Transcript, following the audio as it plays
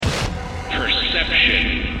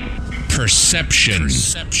Perception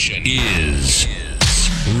is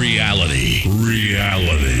reality.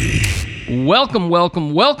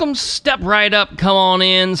 Welcome. Step right up, come on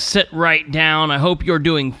in, sit right down. I hope you're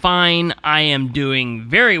doing fine. I am doing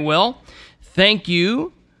very well. Thank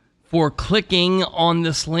you for clicking on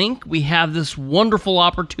this link. We have this wonderful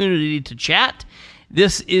opportunity to chat.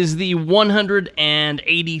 This is the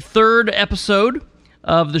 183rd episode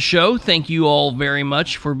of the show. Thank you all very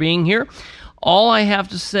much for being here. All I have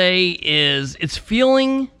to say is it's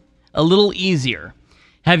feeling a little easier.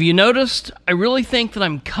 Have you noticed? I really think that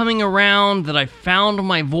I'm coming around, that I found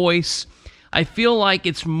my voice. I feel like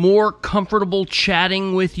it's more comfortable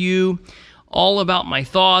chatting with you all about my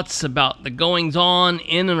thoughts, about the goings-on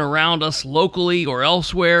in and around us locally or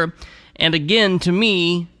elsewhere. And again, to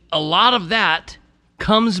me, a lot of that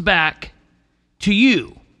comes back to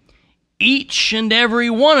you. Each and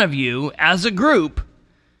every one of you as a group,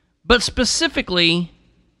 but specifically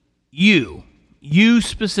you. You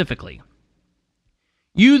specifically.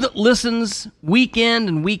 You that listens week in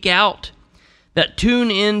and week out, that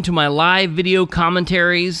tune in to my live video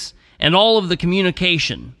commentaries and all of the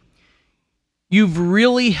communication. You've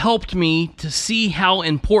really helped me to see how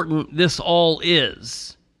important this all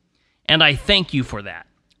is. And I thank you for that.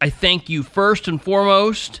 I thank you first and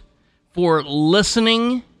foremost for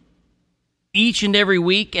listening each and every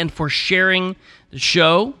week and for sharing the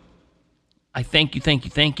show. I thank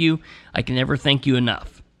you. I can never thank you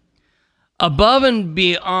enough. Above and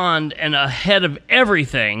beyond and ahead of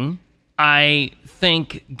everything, I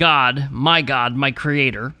thank God, my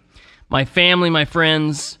Creator, my family, my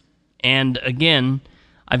friends, and again,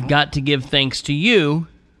 I've got to give thanks to you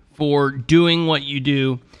for doing what you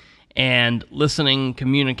do and listening,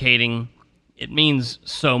 communicating. It means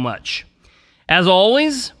so much. As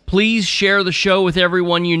always, please share the show with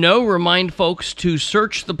everyone you know. Remind folks to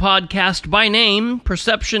search the podcast by name,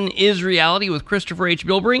 Perception is Reality with Christopher H.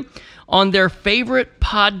 Bilbrey, on their favorite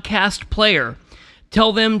podcast player.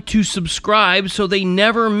 Tell them to subscribe so they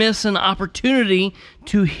never miss an opportunity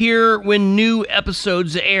to hear when new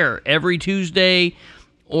episodes air every Tuesday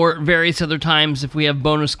or various other times if we have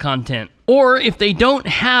bonus content. Or if they don't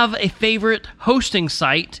have a favorite hosting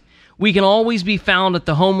site, we can always be found at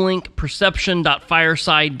the home link,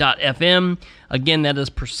 perception.fireside.fm. Again, that is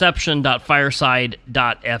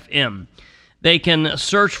perception.fireside.fm. They can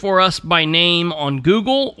search for us by name on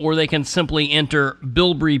Google, or they can simply enter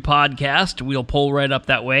Bilbrey Podcast. We'll pull right up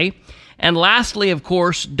that way. And lastly, of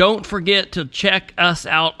course, don't forget to check us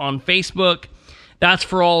out on Facebook. That's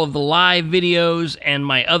for all of the live videos and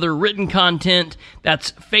my other written content.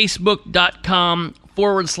 That's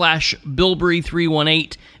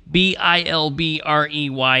facebook.com/Bilbrey318. Bilbrey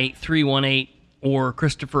 318 or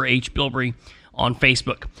Christopher H. Bilbrey on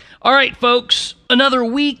Facebook. All right, folks, another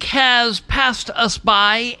week has passed us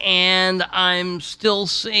by, and I'm still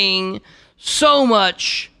seeing so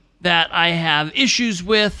much that I have issues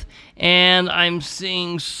with, and I'm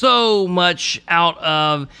seeing so much out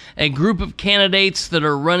of a group of candidates that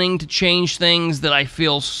are running to change things that I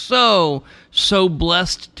feel so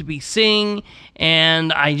blessed to be seeing.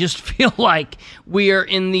 And I just feel like we are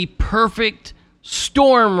in the perfect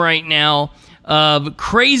storm right now of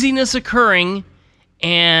craziness occurring,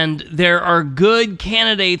 and there are good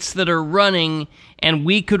candidates that are running, and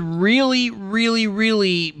we could really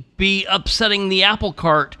be upsetting the apple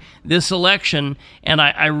cart this election, and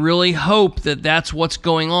I really hope that that's what's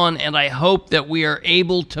going on, and I hope that we are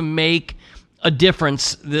able to make a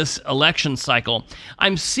difference this election cycle.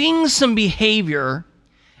 I'm seeing some behavior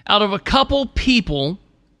out of a couple people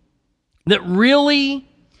that really,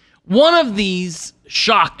 one of these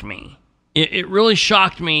shocked me. It really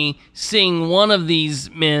shocked me seeing one of these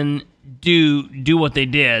men do what they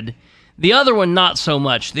did. The other one, not so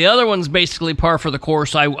much. The other one's basically par for the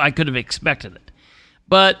course. I could have expected it.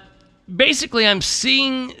 But basically, I'm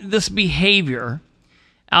seeing this behavior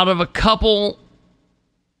out of a couple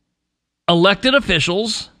elected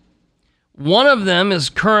officials. One of them is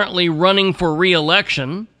currently running for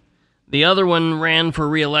re-election. The other one ran for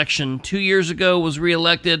re-election 2 years ago, was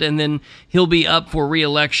re-elected, and then he'll be up for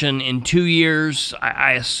re-election in 2 years.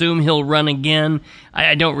 I assume he'll run again.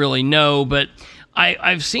 I don't really know, but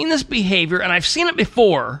I've seen this behavior, and I've seen it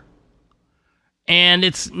before, and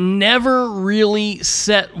it's never really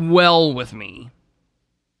set well with me.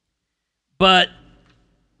 But,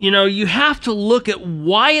 you have to look at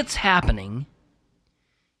why it's happening.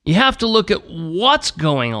 You have to look at what's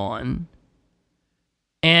going on.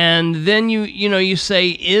 And then you say,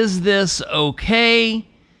 is this okay?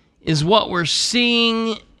 Is what we're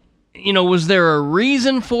seeing, was there a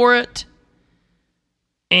reason for it?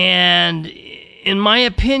 And in my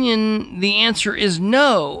opinion, the answer is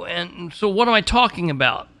no. And so what am I talking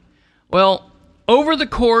about? Well, over the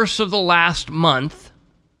course of the last month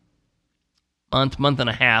and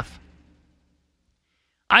a half,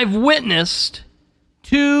 I've witnessed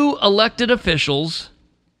 2 elected officials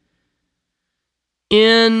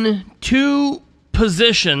in 2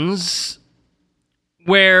 positions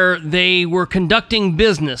where they were conducting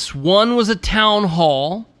business. One was a town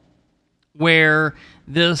hall where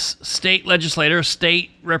this state legislator, state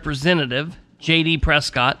representative, J.D.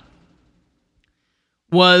 Prescott,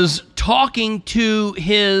 was talking to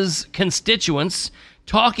his constituents,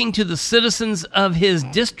 talking to the citizens of his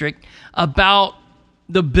district about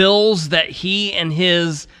the bills that he and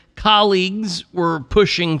his colleagues were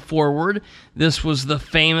pushing forward. This was the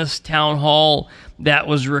famous town hall that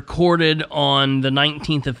was recorded on the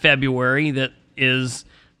 19th of February that is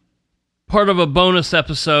part of a bonus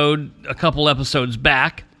episode a couple episodes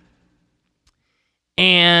back.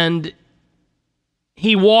 And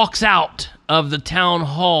he walks out of the town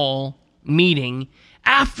hall meeting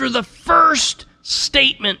after the first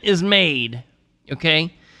statement is made.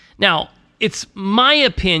 Okay? Now, it's my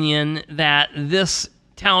opinion that this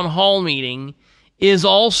town hall meeting is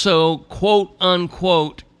also, quote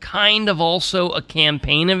unquote, kind of also a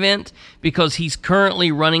campaign event because he's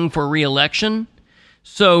currently running for re-election.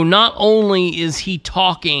 So not only is he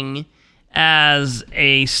talking as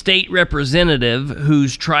a state representative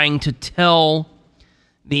who's trying to tell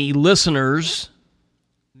the listeners,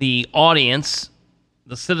 the audience,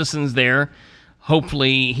 the citizens there,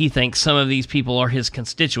 hopefully he thinks some of these people are his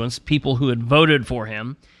constituents, people who had voted for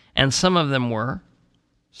him, and some of them were.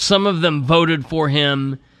 Some of them voted for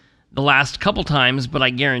him the last couple times, but I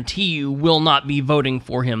guarantee you will not be voting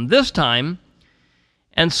for him this time.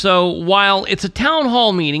 And so while it's a town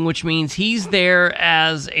hall meeting, which means he's there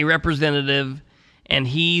as a representative and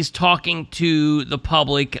he's talking to the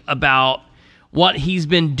public about what he's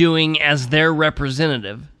been doing as their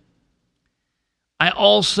representative, I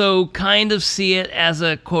also kind of see it as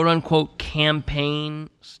a quote-unquote campaign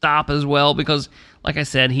stop as well because, like I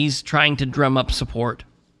said, he's trying to drum up support.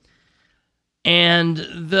 And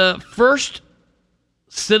the first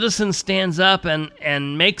citizen stands up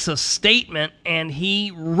and makes a statement, and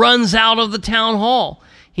he runs out of the town hall.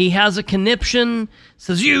 He has a conniption,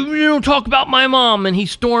 says, you don't talk about my mom, and he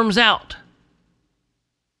storms out.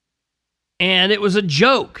 And it was a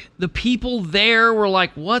joke. The people there were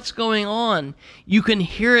like, what's going on? You can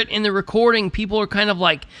hear it in the recording. People are kind of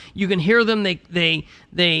like, you can hear them,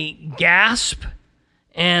 they gasp,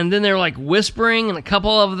 and then they're like whispering, and a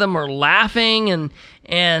couple of them are laughing,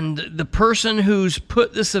 and the person who's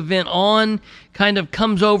put this event on kind of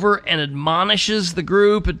comes over and admonishes the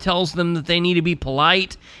group and tells them that they need to be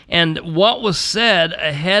polite. And what was said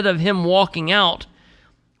ahead of him walking out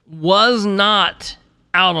was not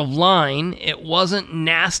out of line. It wasn't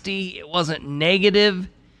nasty. It wasn't negative.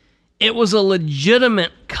 It was a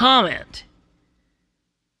legitimate comment.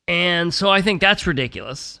 And so I think that's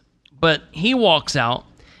ridiculous. But he walks out.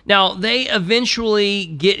 Now, they eventually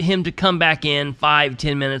get him to come back in,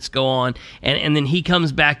 5-10 minutes go on, and then he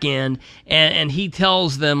comes back in, and he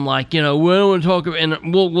tells them, like, we don't want to talk about,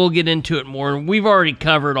 and we'll get into it more. We've already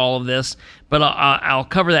covered all of this, but I'll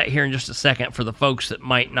cover that here in just a second for the folks that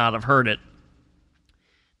might not have heard it.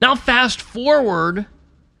 Now, fast forward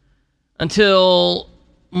until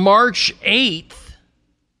March 8th,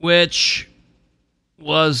 which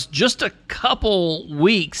was just a couple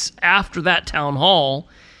weeks after that town hall,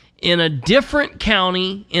 in a different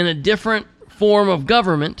county, in a different form of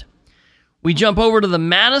government. We jump over to the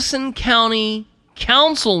Madison County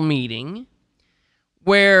Council meeting,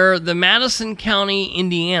 where the Madison County,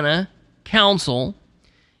 Indiana Council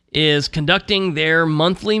is conducting their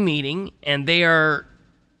monthly meeting, and they are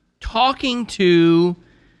talking to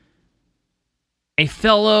a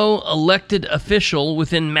fellow elected official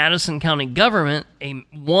within Madison County government,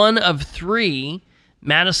 one of 3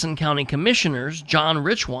 Madison County commissioners, John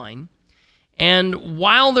Richwine. And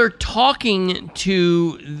while they're talking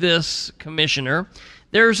to this commissioner,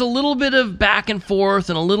 there's a little bit of back and forth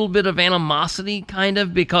and a little bit of animosity, kind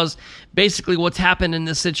of, because basically what's happened in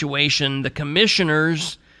this situation, the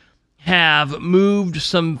commissioners have moved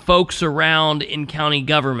some folks around in county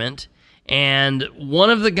government. And one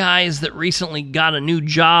of the guys that recently got a new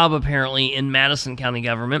job, apparently, in Madison County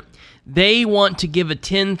government, they want to give a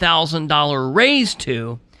 $10,000 raise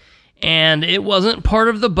to, and it wasn't part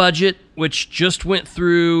of the budget, which just went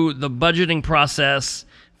through the budgeting process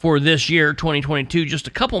for this year, 2022, just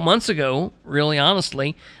a couple months ago, really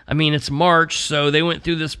honestly. I mean, it's March, so they went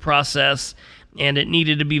through this process, and it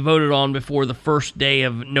needed to be voted on before the first day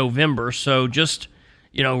of November. So just,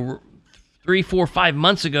 3 3, 4, 5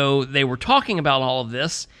 months ago, they were talking about all of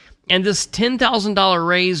this, and this $10,000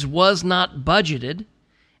 raise was not budgeted.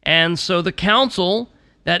 And so the council,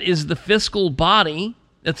 that is the fiscal body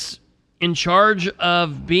that's in charge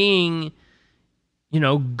of being,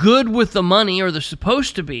 good with the money, or they're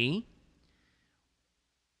supposed to be,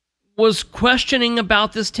 was questioning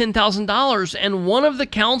about this $10,000. And one of the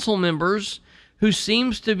council members, who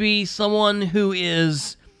seems to be someone who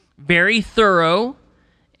is very thorough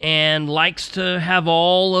and likes to have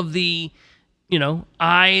all of the,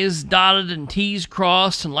 I's dotted and T's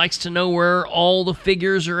crossed, and likes to know where all the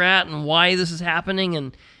figures are at and why this is happening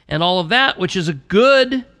and all of that, which is a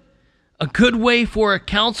good way for a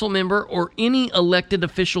council member or any elected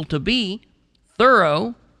official to be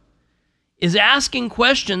thorough, is asking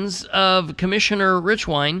questions of Commissioner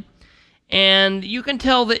Richwine. And you can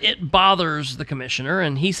tell that it bothers the commissioner,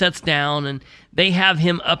 and he sits down, and they have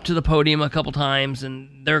him up to the podium a couple times,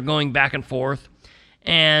 and they're going back and forth.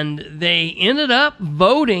 And they ended up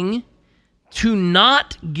voting to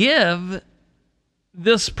not give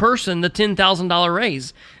this person the $10,000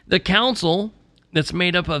 raise. The council, that's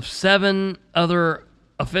made up of 7 other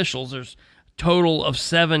officials, there's a total of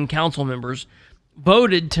 7 council members,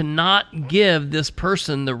 voted to not give this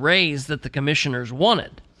person the raise that the commissioners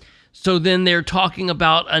wanted. So then they're talking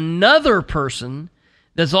about another person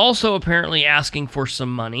that's also apparently asking for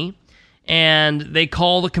some money, and they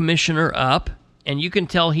call the commissioner up, and you can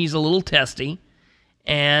tell he's a little testy,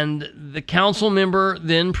 and the council member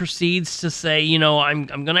then proceeds to say, I'm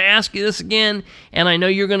going to ask you this again, and I know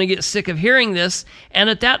you're going to get sick of hearing this. And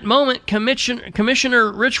at that moment, Commissioner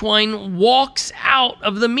Richwine walks out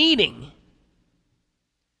of the meeting.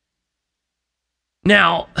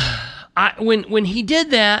 Now, when he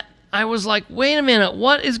did that, I was like, wait a minute,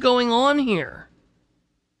 what is going on here?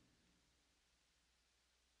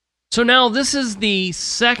 So now this is the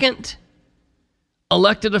second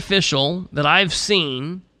elected official that I've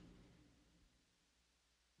seen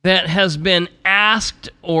that has been asked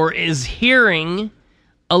or is hearing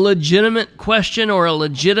a legitimate question or a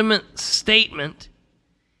legitimate statement,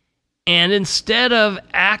 and instead of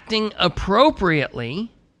acting appropriately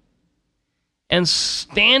and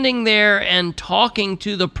standing there and talking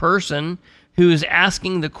to the person who is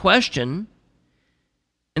asking the question,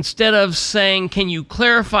 instead of saying, can you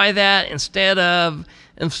clarify that? Instead of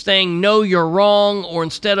saying, no, you're wrong, or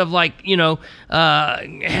instead of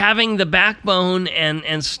having the backbone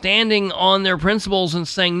and standing on their principles and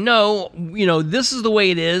saying, no, this is the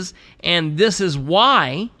way it is, and this is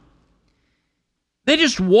why, they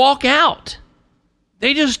just walk out.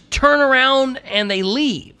 They just turn around and they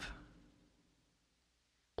leave.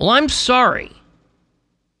 Well, I'm sorry,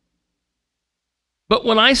 but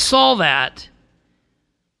when I saw that,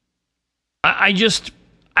 I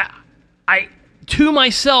to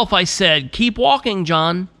myself, I said, keep walking,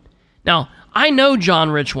 John. Now, I know John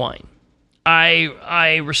Richwine.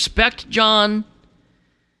 I respect John.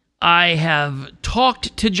 I have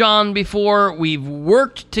talked to John before. We've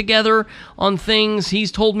worked together on things.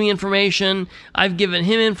 He's told me information. I've given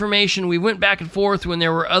him information. We went back and forth when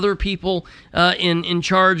there were other people in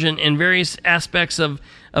charge in various aspects of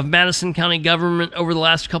Madison County government over the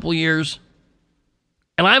last couple years.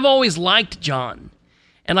 And I've always liked John.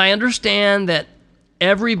 And I understand that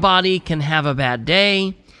everybody can have a bad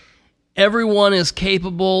day. Everyone is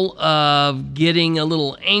capable of getting a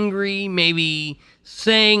little angry, maybe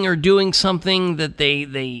saying or doing something that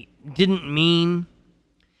they didn't mean.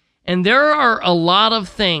 And there are a lot of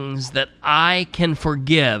things that I can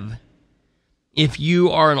forgive if you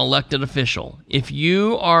are an elected official. If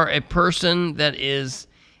you are a person that is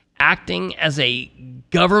acting as a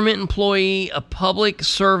government employee, a public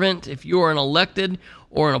servant, if you are an elected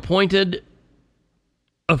or an appointed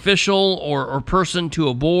official or person to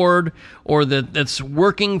a board or that's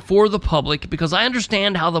working for the public, because I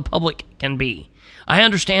understand how the public can be. I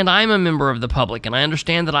understand I'm a member of the public, and I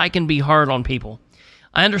understand that I can be hard on people.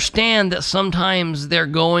 I understand that sometimes they're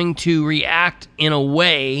going to react in a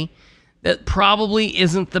way that probably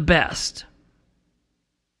isn't the best.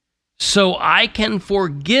 So I can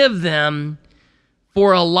forgive them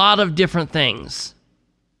for a lot of different things.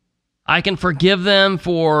 I can forgive them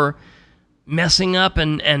for messing up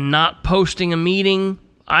and not posting a meeting.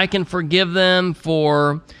 I can forgive them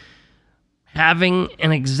for having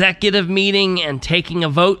an executive meeting and taking a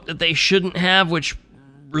vote that they shouldn't have, which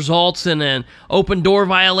results in an open door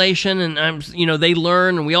violation, and they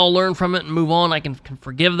learn, and we all learn from it and move on. I can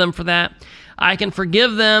forgive them for that. I can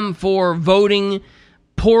forgive them for voting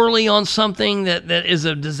poorly on something that is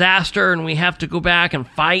a disaster and we have to go back and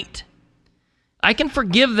fight. I can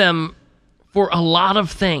forgive them for a lot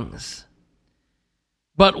of things.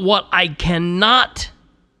 But what I cannot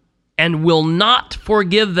and will not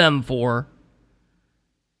forgive them for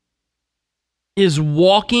is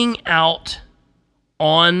walking out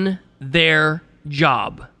on their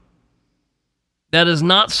job. That is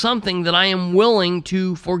not something that I am willing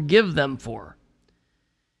to forgive them for.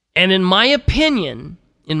 And in my opinion,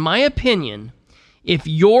 if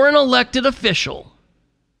you're an elected official,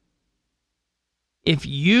 if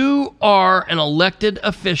you are an elected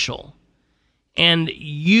official and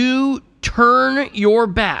you turn your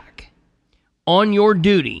back on your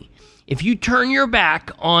duty, if you turn your back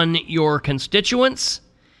on your constituents,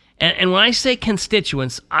 and when I say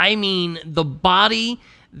constituents, I mean the body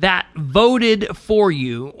that voted for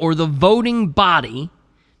you, or the voting body.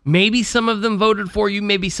 Maybe some of them voted for you,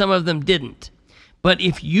 maybe some of them didn't. But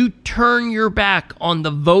if you turn your back on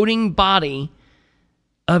the voting body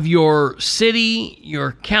of your city,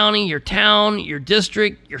 your county, your town, your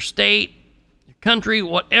district, your state, your country,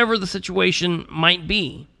 whatever the situation might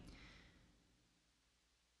be,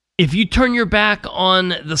 if you turn your back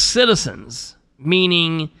on the citizens,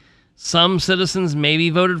 meaning some citizens maybe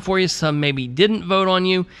voted for you, some maybe didn't vote on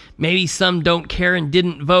you, maybe some don't care and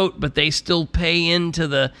didn't vote, but they still pay into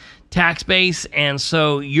the tax base, and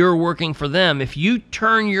so you're working for them. If you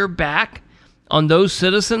turn your back on those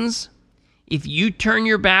citizens, if you turn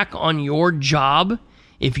your back on your job,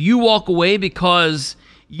 if you walk away because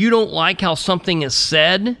you don't like how something is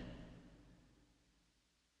said,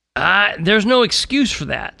 there's no excuse for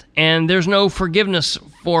that, and there's no forgiveness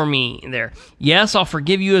for me there. Yes, I'll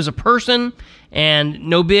forgive you as a person, and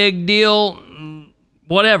no big deal,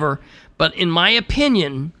 whatever, but in my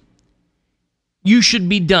opinion, you should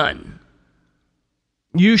be done.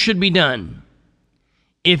 You should be done.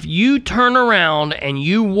 If you turn around and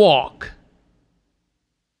you walk,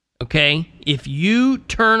 okay, if you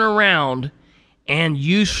turn around and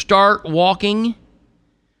you start walking,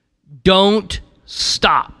 don't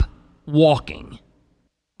stop walking.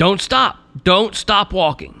 Don't stop. Don't stop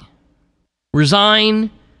walking. Resign.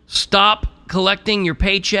 Stop collecting your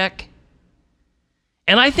paycheck.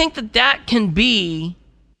 And I think that that can be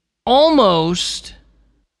almost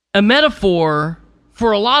a metaphor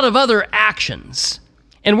for a lot of other actions.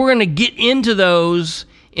 And we're going to get into those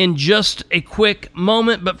in just a quick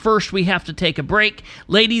moment, but first we have to take a break.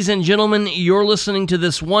 Ladies and gentlemen, you're listening to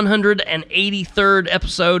this 183rd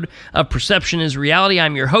episode of Perception is Reality.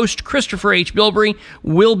 I'm your host, Christopher H. Bilbrey.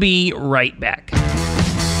 We'll be right back.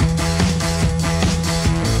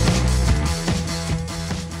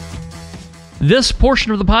 This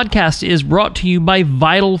portion of the podcast is brought to you by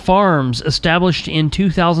Vital Farms, established in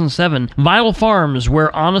 2007. Vital Farms,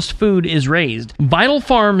 where honest food is raised. Vital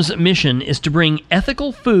Farms' mission is to bring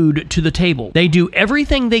ethical food to the table. They do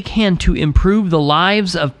everything they can to improve the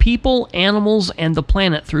lives of people, animals, and the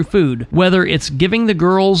planet through food. Whether it's giving the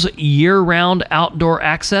girls year-round outdoor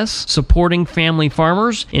access, supporting family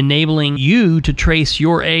farmers, enabling you to trace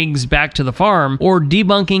your eggs back to the farm, or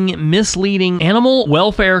debunking misleading animal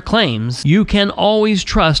welfare claims, you can always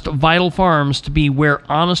trust Vital Farms to be where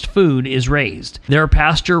honest food is raised. Their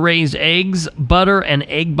pasture-raised eggs, butter, and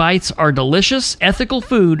egg bites are delicious, ethical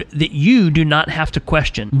food that you do not have to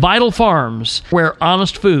question. Vital Farms, where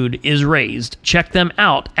honest food is raised. Check them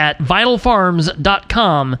out at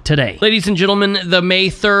vitalfarms.com today. Ladies and gentlemen, the May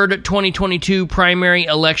 3rd, 2022 primary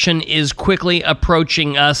election is quickly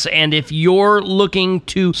approaching us, and if you're looking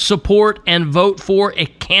to support and vote for a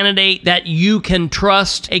candidate that you can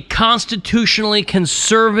trust, a constitutionally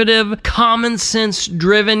conservative, common sense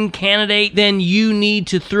driven candidate, then you need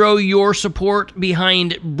to throw your support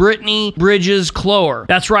behind Brittany Bridges Clower.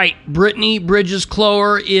 That's right, Brittany Bridges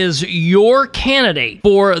Clower is your candidate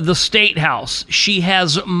for the State House. She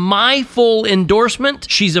has my full endorsement.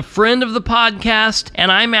 She's a friend of the podcast,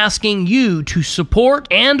 and I'm asking you to support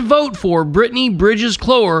and vote for Brittany Bridges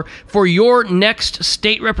Clower for your next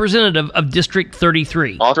state representative of District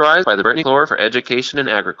 33. Authorized by the Brittany Clower for Education and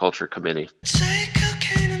Agriculture Committee. Say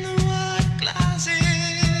cocaine in the white closet.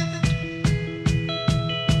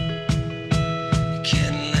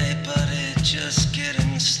 Getting late, but it's just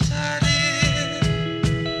getting started.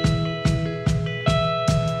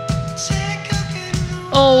 Say cocaine in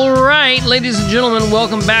the All right, ladies and gentlemen,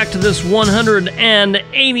 welcome back to this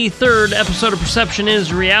 183rd episode of Perception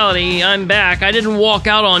is Reality. I'm back. I didn't walk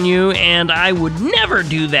out on you, and I would never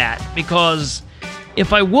do that, because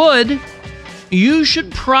if I would, you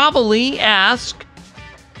should probably ask,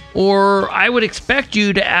 or I would expect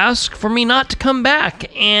you to ask for me not to come back.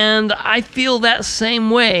 And I feel that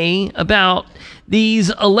same way about these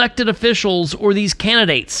elected officials or these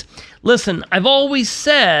candidates. Listen, I've always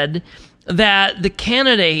said that the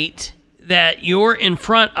candidate that you're in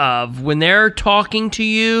front of, when they're talking to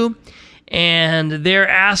you and they're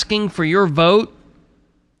asking for your vote,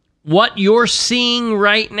 what you're seeing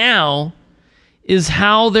right now is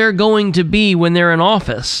how they're going to be when they're in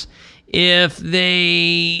office. If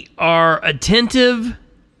they are attentive,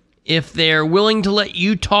 if they're willing to let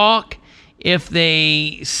you talk, if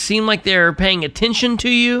they seem like they're paying attention to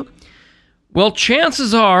you, well,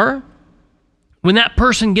 chances are, when that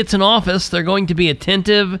person gets in office, they're going to be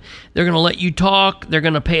attentive, they're going to let you talk, they're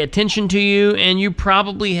going to pay attention to you, and you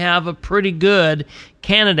probably have a pretty good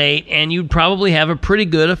candidate, and you'd probably have a pretty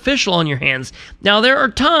good official on your hands. Now, there are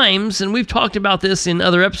times, and we've talked about this in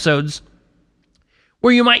other episodes,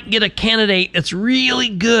 where you might get a candidate that's really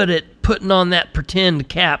good at putting on that pretend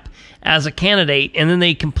cap as a candidate, and then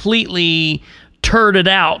they completely turd it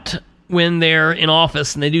out when they're in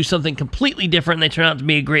office, and they do something completely different, and they turn out to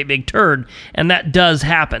be a great big turd. And that does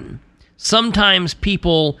happen. Sometimes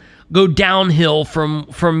people go downhill from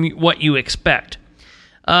what you expect.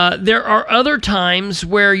 There are other times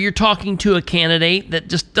where you're talking to a candidate that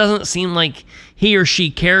just doesn't seem like he or she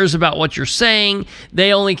cares about what you're saying.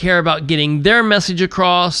 They only care about getting their message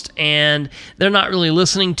across, and they're not really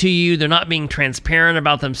listening to you. They're not being transparent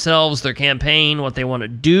about themselves, their campaign, what they want to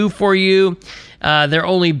do for you. They're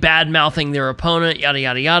only bad-mouthing their opponent, yada,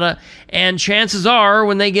 yada, yada. And chances are,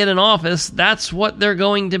 when they get in office, that's what they're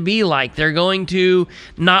going to be like. They're going to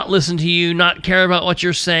not listen to you, not care about what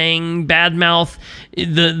you're saying, bad-mouth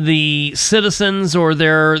the citizens or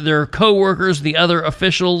their co-workers, the other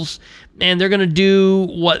officials, and they're going to do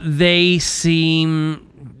what they seem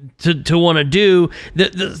to want to do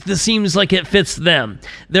that seems like it fits them.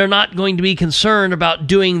 They're not going to be concerned about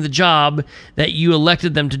doing the job that you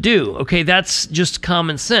elected them to do. Okay, that's just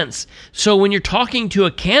common sense. So when you're talking to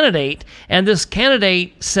a candidate and this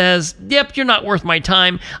candidate says, yep, you're not worth my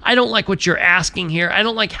time. I don't like what you're asking here. I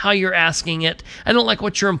don't like how you're asking it. I don't like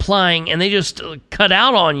what you're implying. And they just cut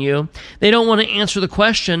out on you. They don't want to answer the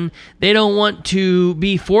question. They don't want to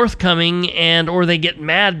be forthcoming, or they get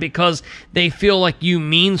mad because they feel like you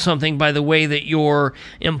mean something by the way that you're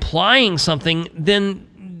implying something, then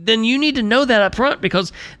you need to know that up front,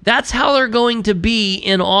 because that's how they're going to be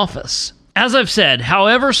in office. As I've said,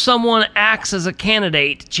 however someone acts as a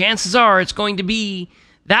candidate, chances are it's going to be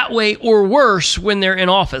that way or worse when they're in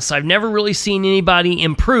office. I've never really seen anybody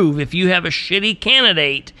improve. If you have a shitty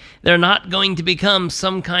candidate, they're not going to become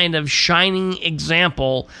some kind of shining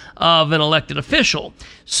example of an elected official.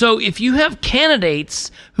 So if you have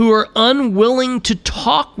candidates who are unwilling to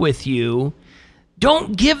talk with you,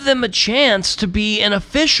 don't give them a chance to be an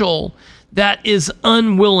official that is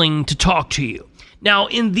unwilling to talk to you. Now,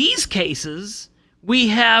 in these cases, we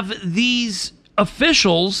have these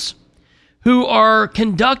officials who are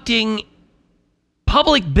conducting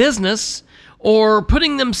public business or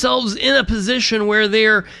putting themselves in a position where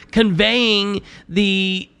they're conveying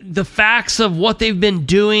the facts of what they've been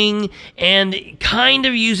doing, and kind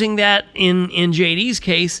of using that in JD's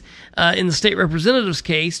case, in the state representative's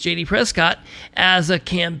case, JD Prescott, as a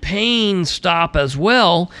campaign stop as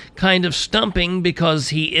well, kind of stumping because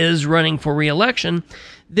he is running for re-election.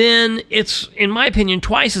 Then it's, in my opinion,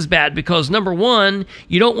 twice as bad, because number one,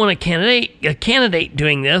 you don't want a candidate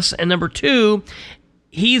doing this, and number two,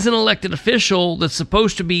 he's an elected official that's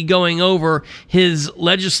supposed to be going over his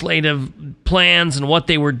legislative plans and what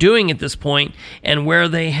they were doing at this point and where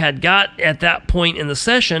they had got at that point in the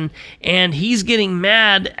session, and he's getting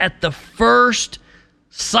mad at the first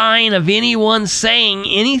sign of anyone saying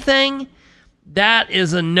anything. That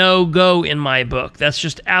is a no-go in my book. That's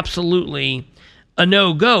just absolutely a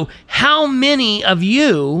no-go. How many of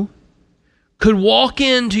you could walk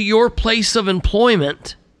into your place of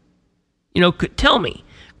employment, tell me,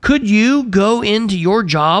 could you go into your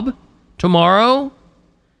job tomorrow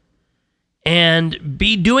and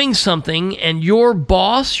be doing something, and your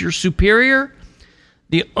boss, your superior,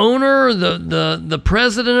 the owner, the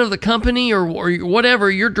president of the company, or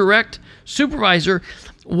whatever, your direct supervisor,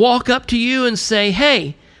 walk up to you and say,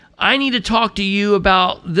 hey, I need to talk to you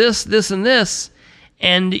about this, this, and this,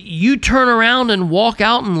 and you turn around and walk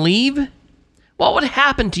out and leave? What would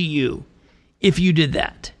happen to you if you did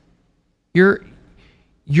that? You're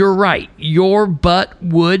right. Your butt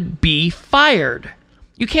would be fired.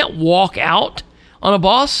 You can't walk out on a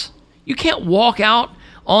boss. You can't walk out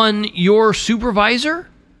on your supervisor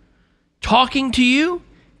talking to you,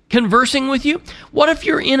 conversing with you. What if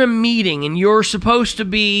you're in a meeting and you're supposed to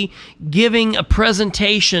be giving a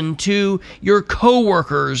presentation to your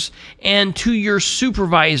coworkers and to your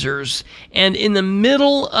supervisors, and in the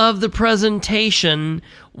middle of the presentation,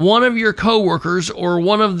 one of your coworkers or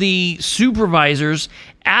one of the supervisors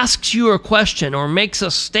asks you a question or makes a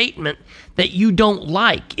statement that you don't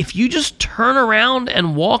like, if you just turn around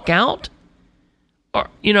and walk out, are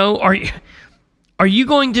you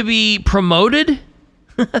going to be promoted?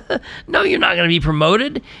 No, you're not going to be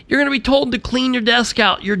promoted. You're going to be told to clean your desk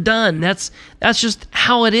out. You're done. That's just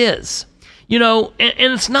how it is. And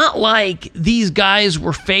it's not like these guys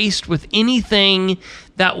were faced with anything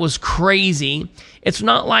that was crazy. It's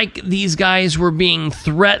not like these guys were being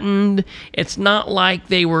threatened. It's not like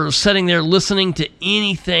they were sitting there listening to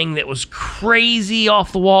anything that was crazy,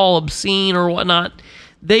 off the wall, obscene, or whatnot.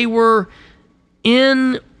 They were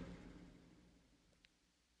in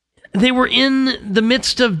the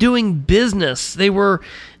midst of doing business. They were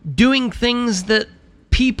doing things that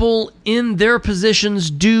people in their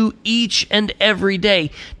positions do each and every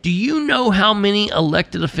day. Do you know how many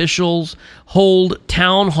elected officials hold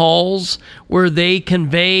town halls where they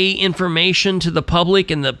convey information to the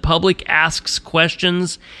public and the public asks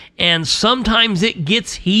questions and sometimes it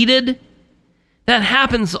gets heated? That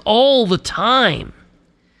happens all the time.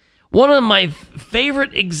 One of my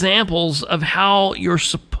favorite examples of how you're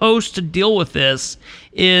supposed to deal with this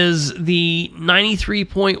is the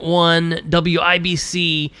 93.1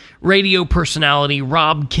 WIBC radio personality,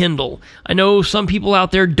 Rob Kendall. I know some people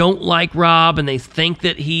out there don't like Rob and they think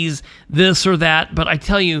that he's this or that, but I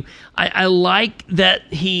tell you, I like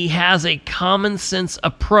that he has a common sense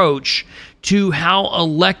approach to how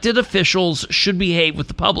elected officials should behave with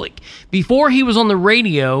the public. Before he was on the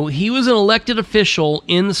radio, he was an elected official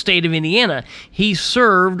in the state of Indiana. He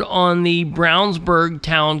served on the Brownsburg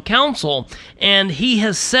Town Council, and he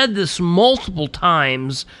has said this multiple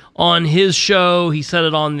times on his show. He said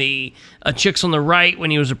it on the Chicks on the Right when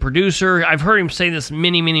he was a producer. I've heard him say this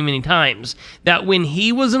many, many, many times, that when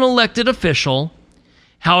he was an elected official,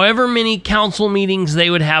 however many council meetings they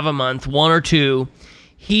would have a month, one or two,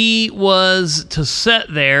 he was to sit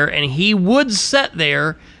there, and he would sit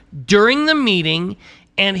there during the meeting,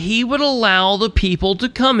 and he would allow the people to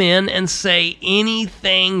come in and say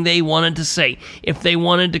anything they wanted to say. If they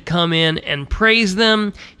wanted to come in and praise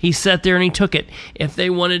them, he sat there and he took it. If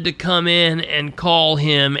they wanted to come in and call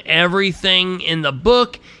him everything in the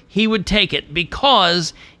book, he would take it,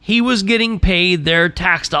 because he was getting paid their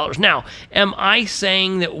tax dollars. Now, am I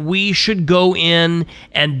saying that we should go in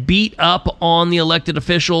and beat up on the elected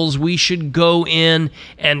officials? We should go in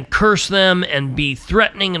and curse them and be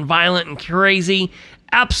threatening and violent and crazy?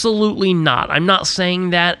 Absolutely not. I'm not saying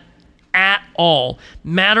that at all.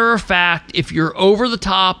 Matter of fact, if you're over the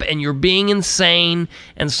top and you're being insane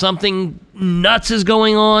and something nuts is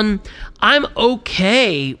going on, I'm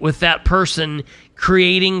okay with that person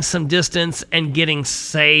creating some distance and getting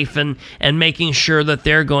safe and making sure that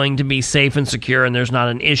they're going to be safe and secure and there's not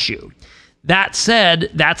an issue. That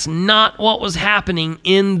said, that's not what was happening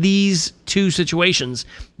in these two situations.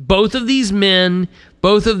 Both of these men,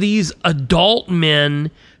 both of these adult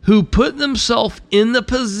men who put themselves in the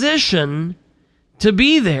position to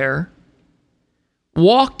be there,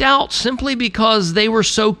 walked out simply because they were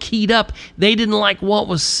so keyed up. They didn't like what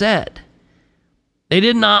was said. They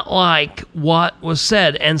did not like what was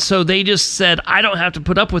said, and so they just said, I don't have to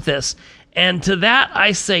put up with this. And to that,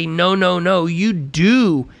 I say, no, you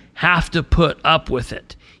do have to put up with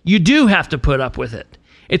it. You do have to put up with it.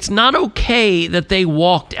 It's not okay that they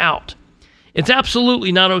walked out. It's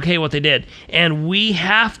absolutely not okay what they did. And we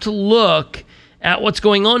have to look at what's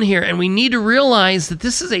going on here, and we need to realize that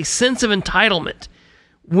this is a sense of entitlement.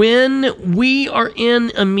 When we are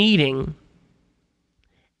in a meeting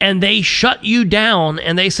and they shut you down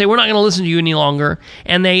and they say, we're not going to listen to you any longer,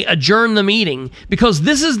 and they adjourn the meeting, because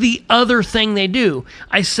this is the other thing they do.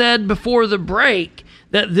 I said before the break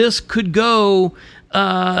that this could go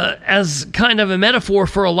as kind of a metaphor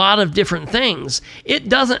for a lot of different things. It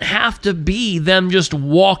doesn't have to be them just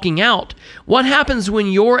walking out. What happens when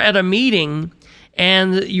you're at a meeting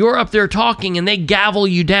and you're up there talking and they gavel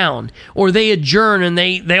you down, or they adjourn and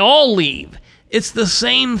they all leave? It's the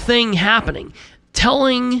same thing happening.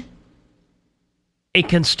 Telling a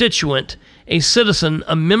constituent, a citizen,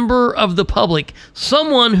 a member of the public,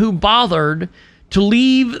 someone who bothered to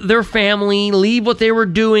leave their family, leave what they were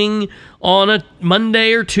doing on a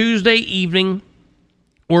Monday or Tuesday evening,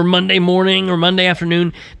 or Monday morning or Monday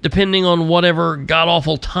afternoon, depending on whatever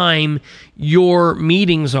god-awful time your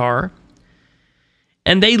meetings are,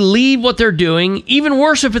 and they leave what they're doing. Even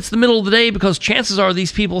worse if it's the middle of the day, because chances are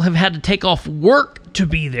these people have had to take off work to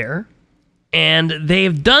be there. And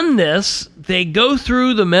they've done this. They go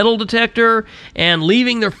through the metal detector and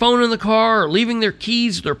leaving their phone in the car or leaving their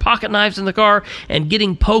keys, their pocket knives in the car and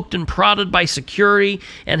getting poked and prodded by security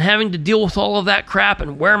and having to deal with all of that crap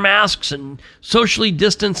and wear masks and socially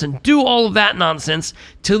distance and do all of that nonsense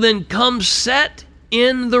to then come sit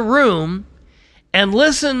in the room and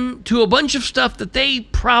listen to a bunch of stuff that they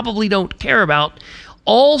probably don't care about,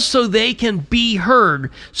 all so they can be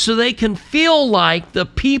heard, so they can feel like the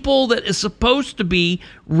people that is supposed to be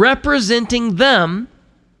representing them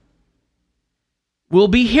will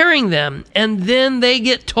be hearing them. And then they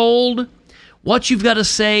get told what you've got to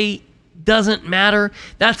say doesn't matter.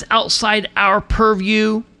 That's outside our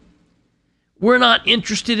purview. We're not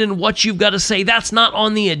interested in what you've got to say. That's not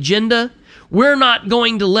on the agenda. We're not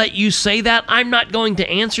going to let you say that. I'm not going to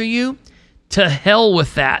answer you. To hell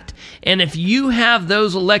with that. And if you have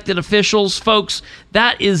those elected officials, folks,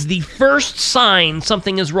 that is the first sign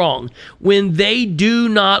something is wrong. When they do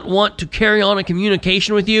not want to carry on a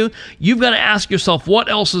communication with you, you've got to ask yourself what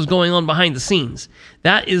else is going on behind the scenes.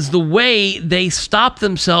 That is the way they stop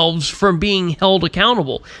themselves from being held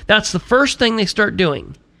accountable. That's the first thing they start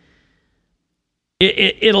doing.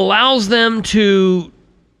 It allows them to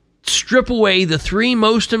strip away the three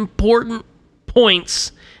most important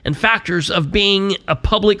points and factors of being a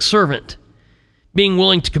public servant: being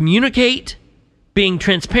willing to communicate, being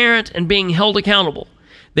transparent, and being held accountable.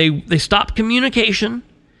 They stop communication,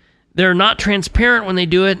 they're not transparent when they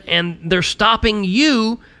do it, and they're stopping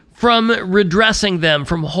you from redressing them,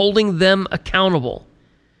 from holding them accountable.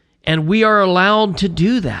 And we are allowed to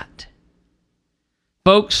do that.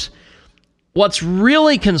 Folks, what's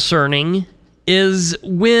really concerning is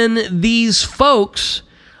when these folks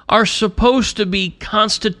are supposed to be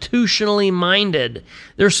constitutionally minded.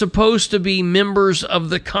 They're supposed to be members of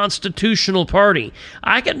the Constitutional Party.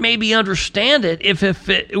 I could maybe understand it if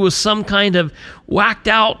it was some kind of whacked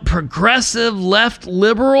out progressive left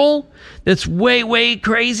liberal that's way, way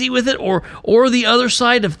crazy with it, or the other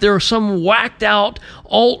side, if there's some whacked out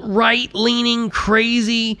alt-right leaning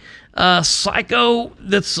crazy psycho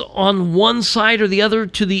that's on one side or the other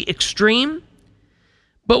to the extreme.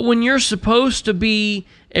 But when you're supposed to be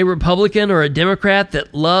a Republican or a Democrat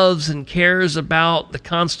that loves and cares about the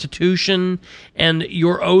Constitution and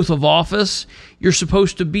your oath of office, you're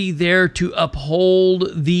supposed to be there to uphold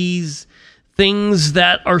these things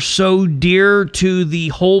that are so dear to the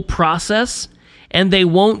whole process, and they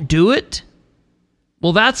won't do it.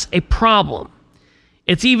 Well, that's a problem.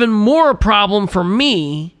 It's even more a problem for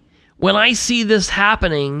me when I see this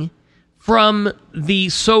happening from the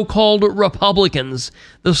so-called Republicans,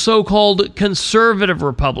 the so-called conservative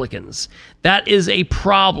Republicans. That is a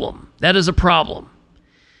problem. That is a problem.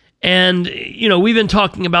 And, you know, we've been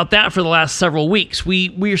talking about that for the last several weeks.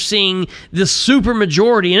 We're seeing this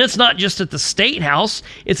supermajority, and it's not just at the State House.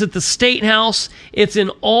 It's at the State House. It's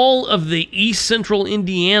in all of the East Central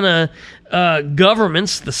Indiana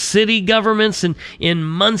governments, the city governments in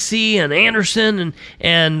Muncie and Anderson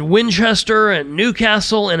and Winchester and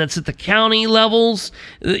Newcastle, and it's at the county levels,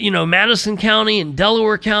 you know, Madison County and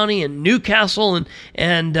Delaware County and Newcastle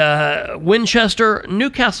and Winchester.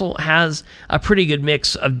 Newcastle has a pretty good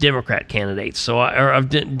mix of Democrat candidates,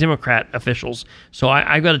 Democrat officials, so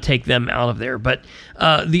I've got to take them out of there. But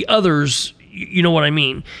the others, you know what I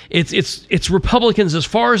mean. It's Republicans as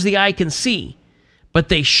far as the eye can see. But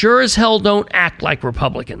they sure as hell don't act like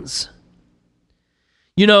Republicans.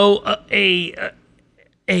 You know,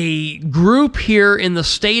 a group here in the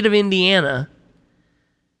state of Indiana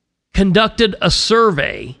conducted a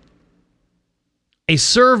survey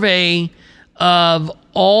of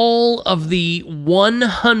all of the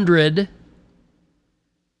 100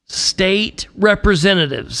 state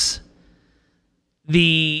representatives,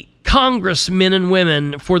 the congressmen and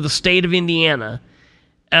women for the state of Indiana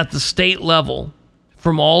at the state level,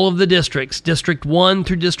 from all of the districts, District 1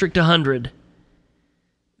 through District 100,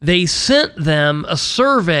 they sent them a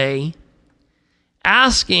survey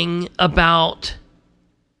asking about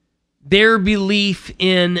their belief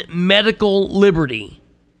in medical liberty.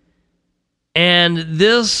 And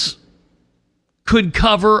this could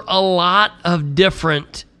cover a lot of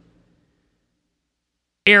different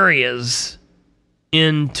areas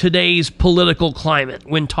in today's political climate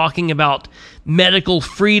when talking about medical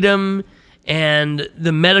freedom and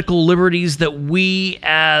the medical liberties that we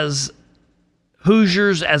as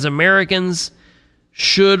Hoosiers, as Americans,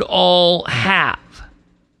 should all have.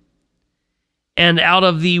 And out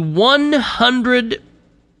of the 100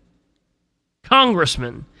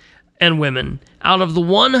 congressmen and women, out of the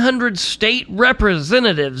 100 state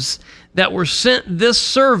representatives that were sent this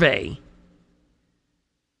survey,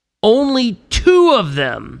 only 2 of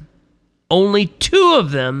them only 2 of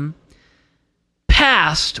them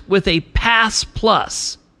passed with a pass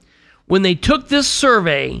plus. When they took this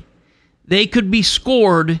survey, they could be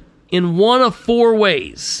scored in one of 4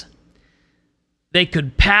 ways. They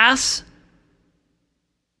could pass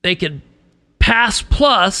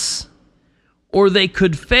plus, or they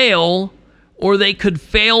could fail, or they could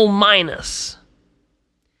fail minus.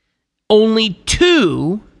 Only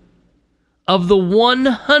 2 of the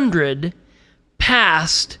 100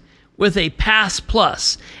 passed with a pass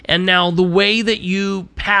plus. And now the way that you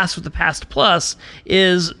pass with the pass plus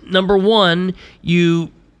is, number 1,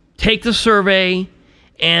 you take the survey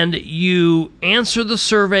and you answer the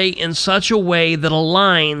survey in such a way that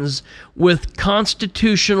aligns with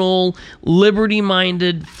constitutional,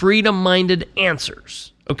 liberty-minded, freedom-minded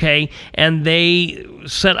answers. Okay? And they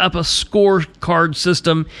set up a scorecard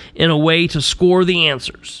system in a way to score the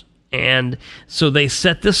answers. And so they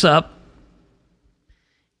set this up,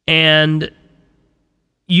 and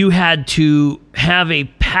you had to have a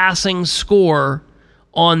passing score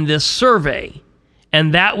on this survey,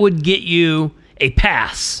 and that would get you a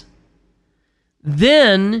pass.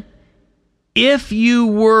 Then, if you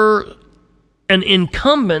were an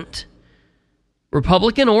incumbent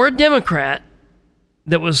Republican or a Democrat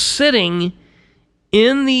that was sitting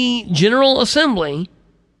in the General Assembly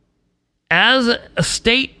as a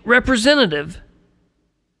state representative,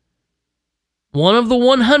 one of the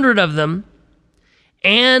 100 of them,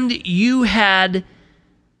 and you had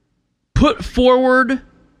put forward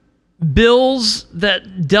bills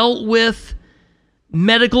that dealt with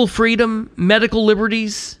medical freedom, medical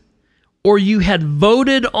liberties, or you had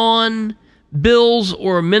voted on bills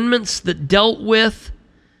or amendments that dealt with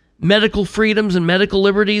medical freedoms and medical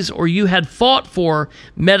liberties, or you had fought for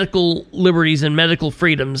medical liberties and medical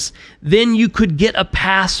freedoms, then you could get a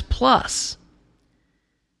pass plus.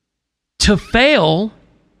 To fail,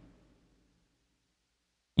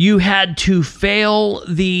 you had to fail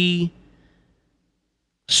the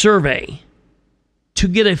survey. To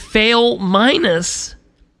get a fail minus,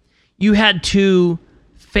 you had to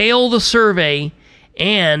fail the survey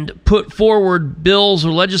and put forward bills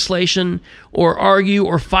or legislation or argue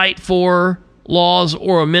or fight for laws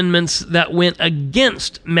or amendments that went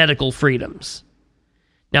against medical freedoms.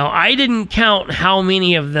 Now, I didn't count how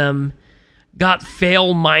many of them got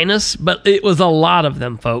fail minus, but it was a lot of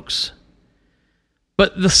them, folks.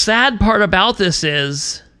 But the sad part about this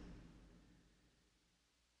is,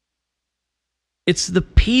 it's the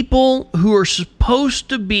people who are supposed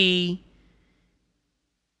to be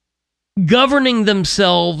governing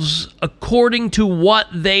themselves according to what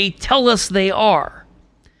they tell us they are.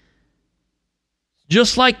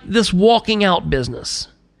 Just like this walking out business.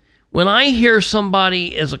 When I hear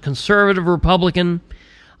somebody is a conservative Republican,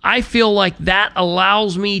 I feel like that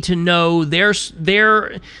allows me to know they're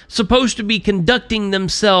supposed to be conducting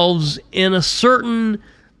themselves in a certain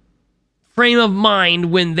frame of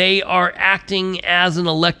mind when they are acting as an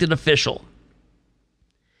elected official.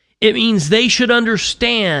 It means they should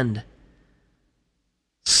understand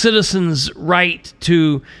citizens' right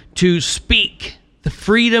to speak, the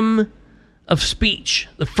freedom of speech,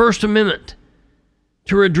 the First Amendment,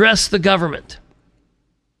 to redress the government.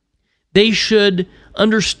 They should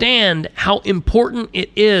understand how important it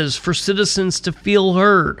is for citizens to feel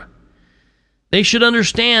heard. They should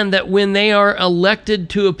understand that when they are elected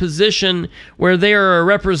to a position where they are a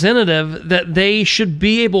representative, that they should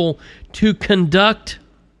be able to conduct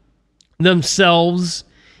themselves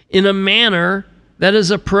in a manner that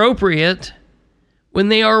is appropriate when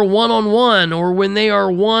they are one-on-one, or when they are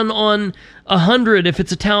 1-on-100 if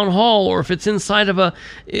it's a town hall, or if it's inside of a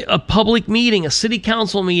public meeting, a city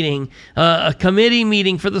council meeting, a committee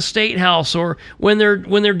meeting for the state house, or when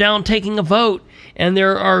they're down taking a vote and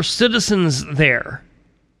there are citizens there.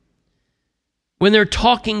 When they're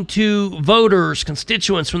talking to voters,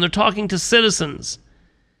 constituents, when they're talking to citizens,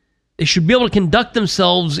 they should be able to conduct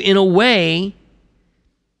themselves in a way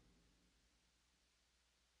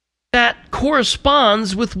that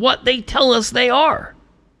corresponds with what they tell us they are.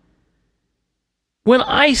 When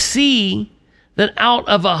I see that out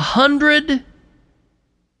of 100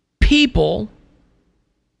 people,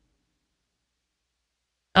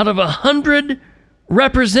 out of 100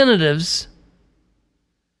 representatives,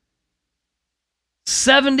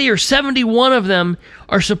 70 or 71 of them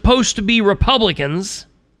are supposed to be Republicans.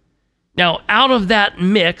 Now, out of that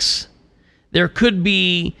mix, there could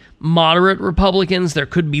be moderate Republicans, there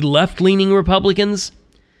could be left-leaning Republicans,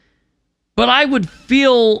 but I would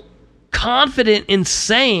feel confident in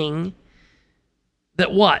saying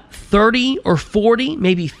that 30 or 40,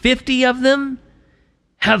 maybe 50 of them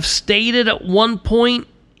have stated at one point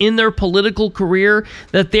in their political career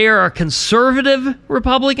that they are a conservative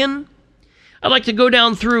Republican? I'd like to go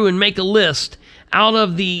down through and make a list out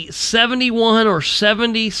of the 71 or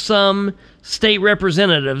 70-some state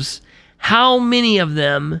representatives, how many of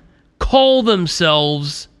them call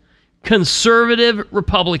themselves conservative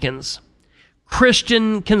Republicans,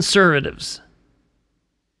 Christian conservatives.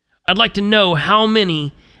 I'd like to know how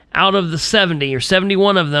many out of the 70 or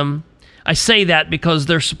 71 of them. I say that because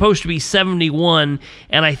there's supposed to be 71,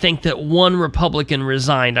 and I think that one Republican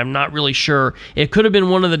resigned. I'm not really sure. It could have been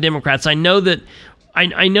one of the Democrats. I know that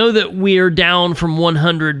we're down from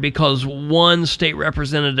 100 because one state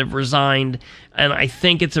representative resigned, and I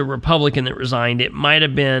think it's a Republican that resigned. It might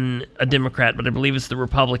have been a Democrat, but I believe it's the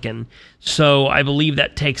Republican. So I believe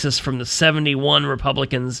that takes us from the 71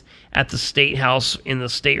 Republicans at the state house in the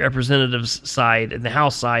state representatives side and the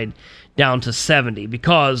House side down to 70,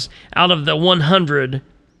 because out of the 100,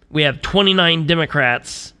 we have 29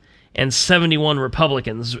 Democrats and 71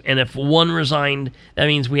 Republicans, and if one resigned, that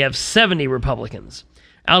means we have 70 Republicans.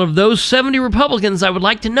 Out of those 70 Republicans, I would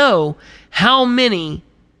like to know how many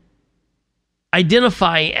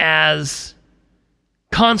identify as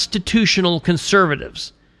constitutional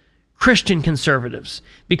conservatives, Christian conservatives,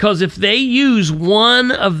 because if they use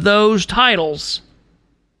one of those titles,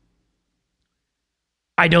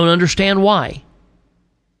 I don't understand why.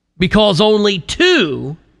 Because only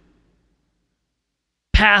 2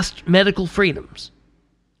 passed medical freedoms,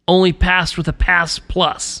 only passed with a pass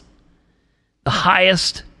plus, the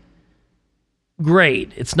highest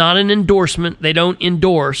grade. It's not an endorsement. They don't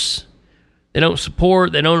endorse, they don't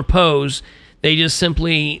support, they don't oppose. They just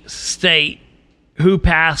simply state who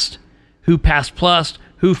passed plus,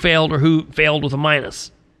 who failed, or who failed with a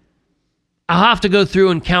minus. I'll have to go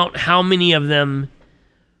through and count how many of them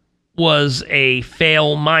was a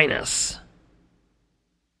fail minus.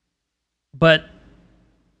 But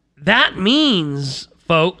that means,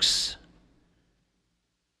 folks,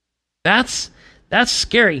 that's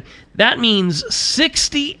scary. That means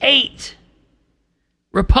 68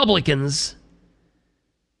 Republicans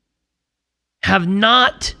have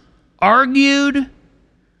not argued,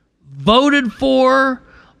 voted for,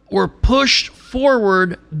 or pushed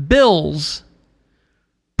forward bills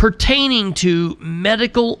pertaining to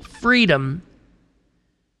medical freedom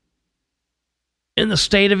in the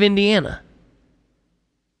state of Indiana.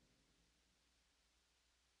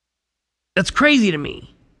 That's crazy to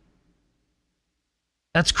me.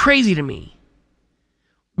 That's crazy to me.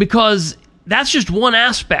 Because that's just one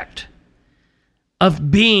aspect of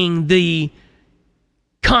being the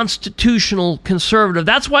constitutional conservative.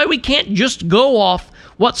 That's why we can't just go off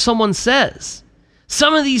what someone says.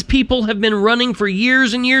 Some of these people have been running for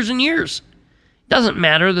years and years and years. It doesn't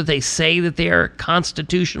matter that they say that they are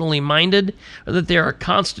constitutionally minded or that they are a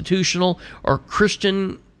constitutional or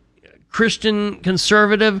Christian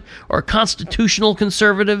conservative or constitutional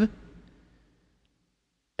conservative.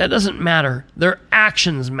 That doesn't matter. Their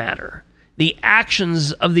actions matter. The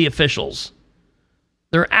actions of the officials.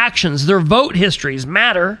 Their actions, their vote histories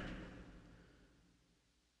matter.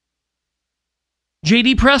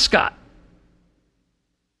 J.D. Prescott.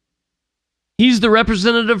 He's the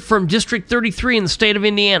representative from District 33 in the state of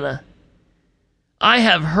Indiana. I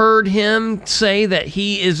have heard him say that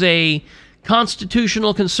he is a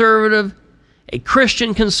constitutional conservative, a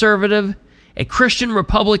Christian conservative, a Christian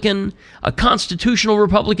Republican, a constitutional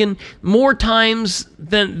Republican, more times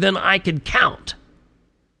than I could count.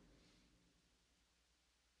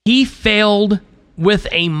 He failed with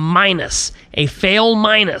a minus, a fail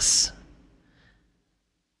minus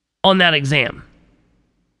on that exam.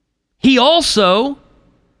 He also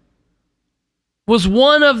was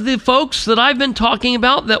one of the folks that I've been talking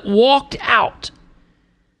about that walked out.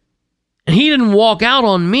 And he didn't walk out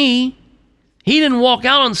on me. He didn't walk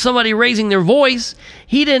out on somebody raising their voice.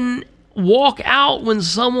 He didn't walk out when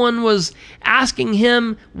someone was asking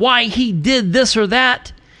him why he did this or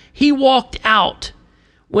that. He walked out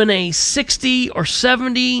when a 60 or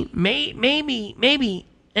 70, late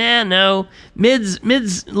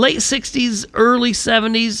 60s, early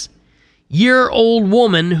 70s, year-old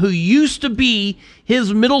woman who used to be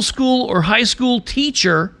his middle school or high school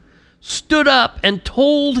teacher stood up and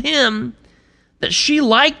told him that she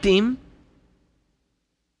liked him.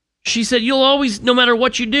 She said, "You'll always, no matter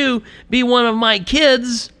what you do, be one of my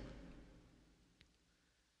kids.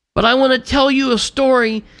 But I want to tell you a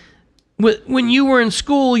story. When you were in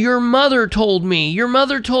school, your mother told me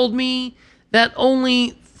that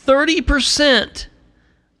only 30%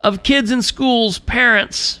 of kids in schools'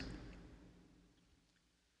 parents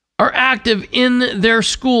are active in their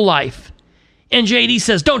school life." And JD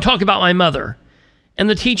says, "Don't talk about my mother." And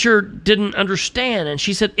the teacher didn't understand. And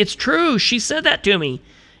she said, "It's true. She said that to me."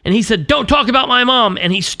 And he said, "Don't talk about my mom."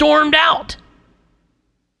 And he stormed out.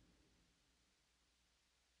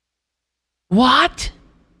 What?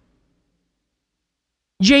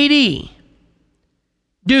 JD.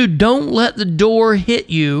 Dude, don't let the door hit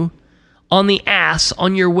you on the ass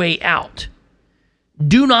on your way out.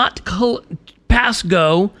 Do not pass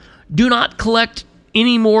go. Do not collect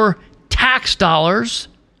any more tax dollars.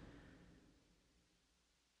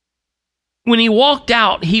 When he walked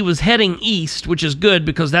out, he was heading east, which is good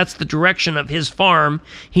because that's the direction of his farm.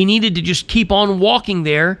 He needed to just keep on walking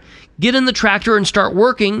there, get in the tractor and start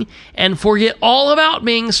working, and forget all about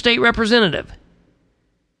being a state representative.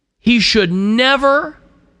 He should never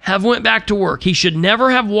have went back to work. He should never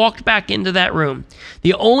have walked back into that room.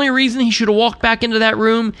 The only reason he should have walked back into that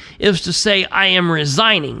room is to say, "I am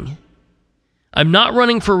resigning. I'm not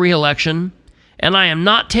running for re-election, and I am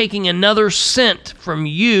not taking another cent from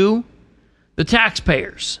you, the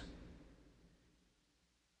taxpayers."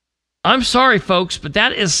 I'm sorry, folks, but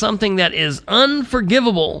that is something that is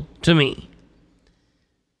unforgivable to me.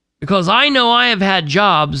 Because I know I have had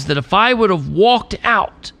jobs that if I would have walked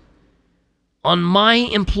out on my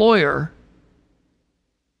employer,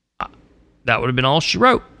 that would have been all she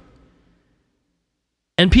wrote.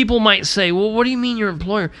 And people might say, "Well, what do you mean your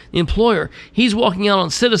employer?" The employer, he's walking out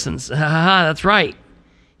on citizens. That's right.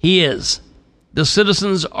 He is. The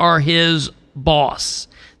citizens are his boss.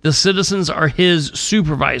 The citizens are his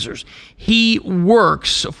supervisors. He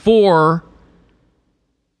works for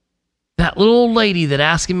that little old lady that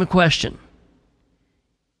asked him a question.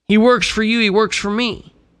 He works for you. He works for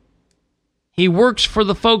me. He works for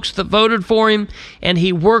the folks that voted for him, and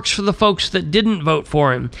he works for the folks that didn't vote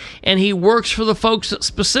for him, and he works for the folks that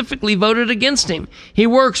specifically voted against him. He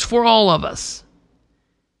works for all of us.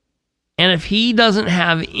 And if he doesn't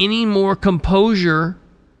have any more composure,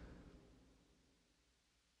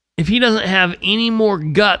 if he doesn't have any more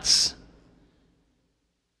guts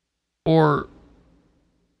or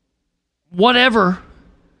whatever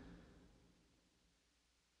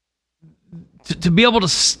to be able to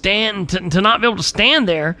stand, to not be able to stand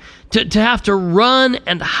there, to have to run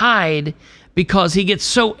and hide because he gets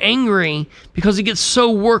so angry, because he gets so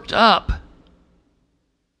worked up.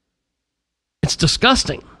 It's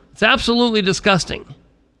disgusting. It's absolutely disgusting.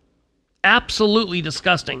 Absolutely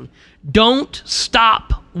disgusting. Don't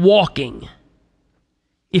stop walking.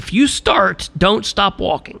 If you start, don't stop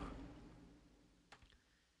walking.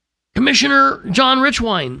 Commissioner John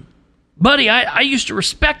Richwine. Buddy, I used to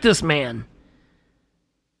respect this man.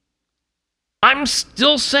 I'm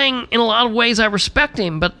still saying in a lot of ways I respect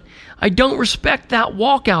him, but I don't respect that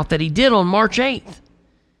walkout that he did on March 8th.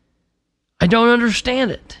 I don't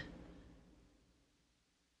understand it.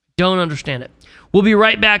 Don't understand it. We'll be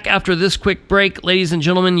right back after this quick break. Ladies and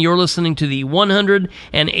gentlemen, you're listening to the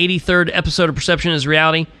 183rd episode of Perception is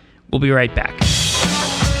Reality. We'll be right back.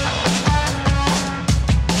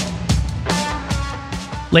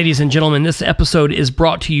 Ladies and gentlemen, this episode is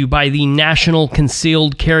brought to you by the National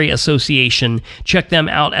Concealed Carry Association. Check them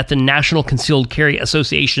out at the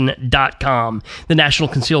nationalconcealedcarryassociation.com. The National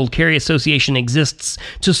Concealed Carry Association exists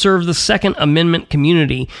to serve the Second Amendment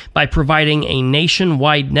community by providing a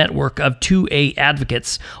nationwide network of 2A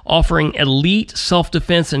advocates, offering elite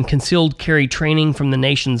self-defense and concealed carry training from the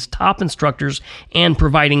nation's top instructors, and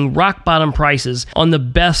providing rock-bottom prices on the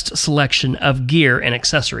best selection of gear and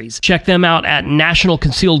accessories. Check them out at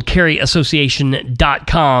nationalconcealedcarryassociation.com.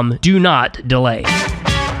 Do not delay.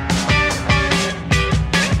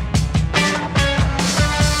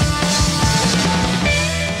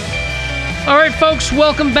 All right, folks,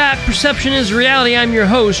 welcome back. Perception is Reality. I'm your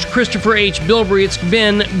host, Christopher H. Bilbrey. It's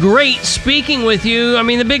been great speaking with you. I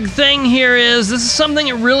mean, the big thing here is this is something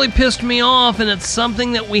that really pissed me off, and it's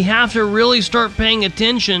something that we have to really start paying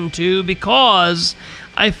attention to, because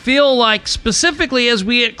I feel like, specifically as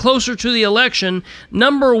we get closer to the election,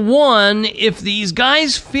 number one, if these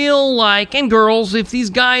guys feel like, and girls, if these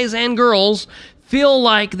guys and girls feel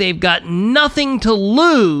like they've got nothing to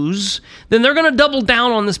lose, then they're going to double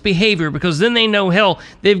down on this behavior, because then they know, hell,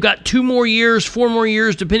 they've got 2 more years, 4 more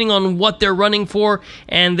years, depending on what they're running for,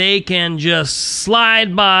 and they can just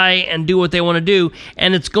slide by and do what they want to do,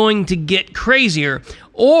 and it's going to get crazier.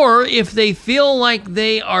 Or if they feel like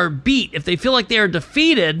they are beat, if they feel like they are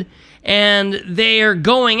defeated and they are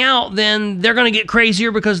going out, then they're going to get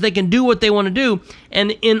crazier because they can do what they want to do.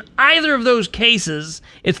 And in either of those cases,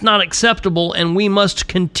 it's not acceptable, and we must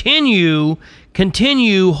continue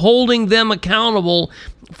holding them accountable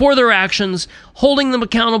for their actions, holding them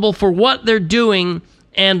accountable for what they're doing,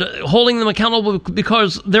 and holding them accountable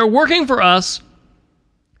because they're working for us.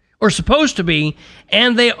 or supposed to be,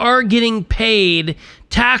 and they are getting paid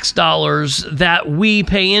tax dollars that we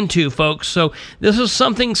pay into, folks. So this is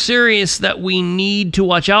something serious that we need to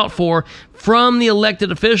watch out for from the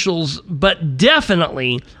elected officials, but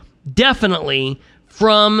definitely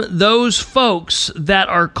from those folks that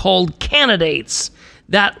are called candidates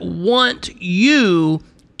that want you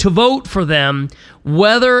to vote for them,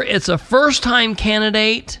 whether it's a first-time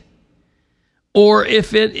candidate or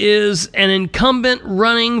if it is an incumbent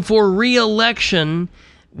running for re-election.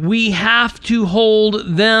 We have to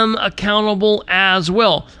hold them accountable as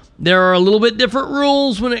well. There are a little bit different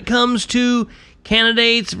rules when it comes to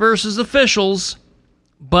candidates versus officials,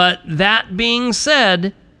 but that being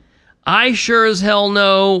said, I sure as hell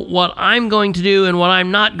know what I'm going to do and what I'm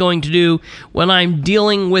not going to do when I'm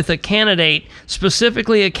dealing with a candidate,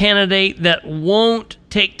 specifically a candidate that won't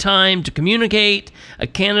take time to communicate, a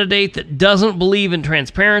candidate that doesn't believe in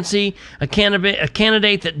transparency, a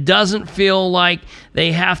candidate that doesn't feel like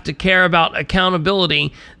they have to care about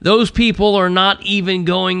accountability. Those people are not even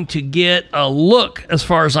going to get a look as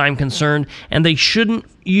far as I'm concerned, and they shouldn't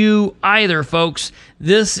you either, folks.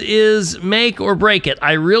 This is make or break it.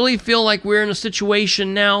 I really feel like we're in a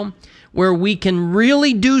situation now where we can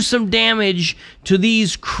really do some damage to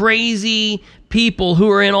these crazy people who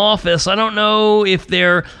are in office. I don't know if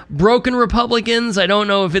they're broken Republicans. I don't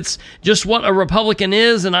know if it's just what a Republican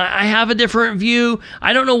is, and I have a different view.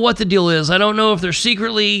 I don't know what the deal is. I don't know if they're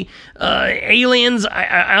secretly aliens.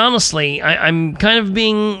 I honestly, I'm kind of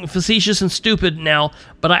being facetious and stupid now,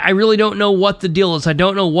 but I really don't know what the deal is. I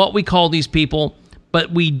don't know what we call these people,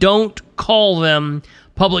 but we don't call them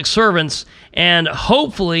public servants, and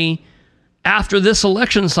hopefully after this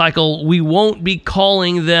election cycle, we won't be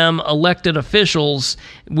calling them elected officials.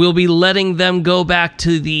 We'll be letting them go back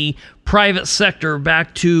to the private sector,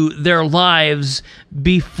 back to their lives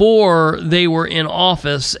before they were in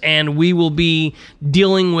office, and we will be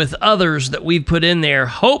dealing with others that we've put in there,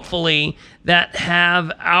 hopefully, that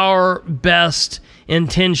have our best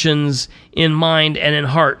intentions in mind and in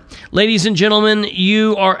heart. Ladies and gentlemen,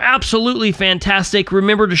 you are absolutely fantastic.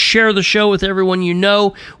 Remember to share the show with everyone you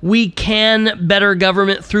know. We can better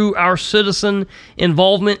government through our citizen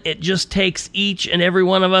involvement. It just takes each and every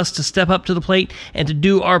one of us to step up to the plate and to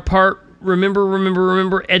do our part.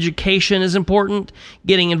 Remember, education is important.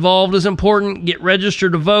 Getting involved is important. Get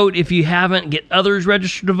registered to vote. If you haven't, get others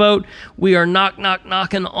registered to vote. We are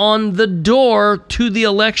knocking on the door to the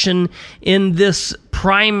election in this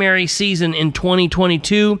primary season in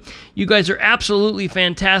 2022. You guys are absolutely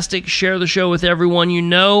fantastic. Share the show with everyone you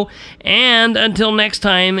know. And until next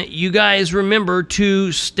time, you guys remember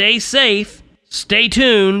to stay safe, stay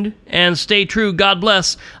tuned, and stay true. God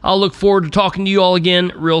bless. I'll look forward to talking to you all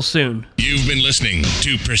again real soon. You've been listening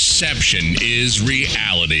to Perception is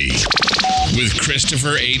Reality with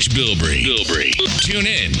Christopher H. Bilbrey. Tune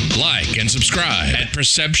in, like, and subscribe at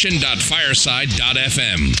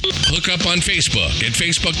perception.fireside.fm. Hook up on Facebook at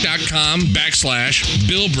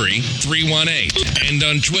facebook.com/Bilbrey318 and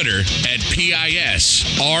on Twitter at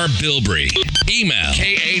PISRBilbrey. Email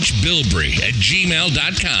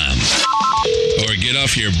khbilbrey@gmail.com. Or get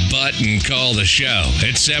off your butt and call the show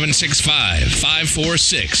at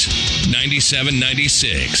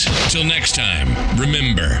 765-546-9796. Till next time,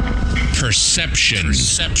 remember, perception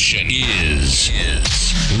is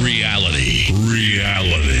reality.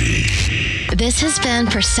 This has been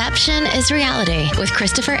Perception is Reality with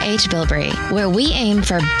Christopher H. Bilbrey, where we aim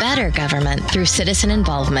for better government through citizen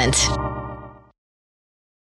involvement.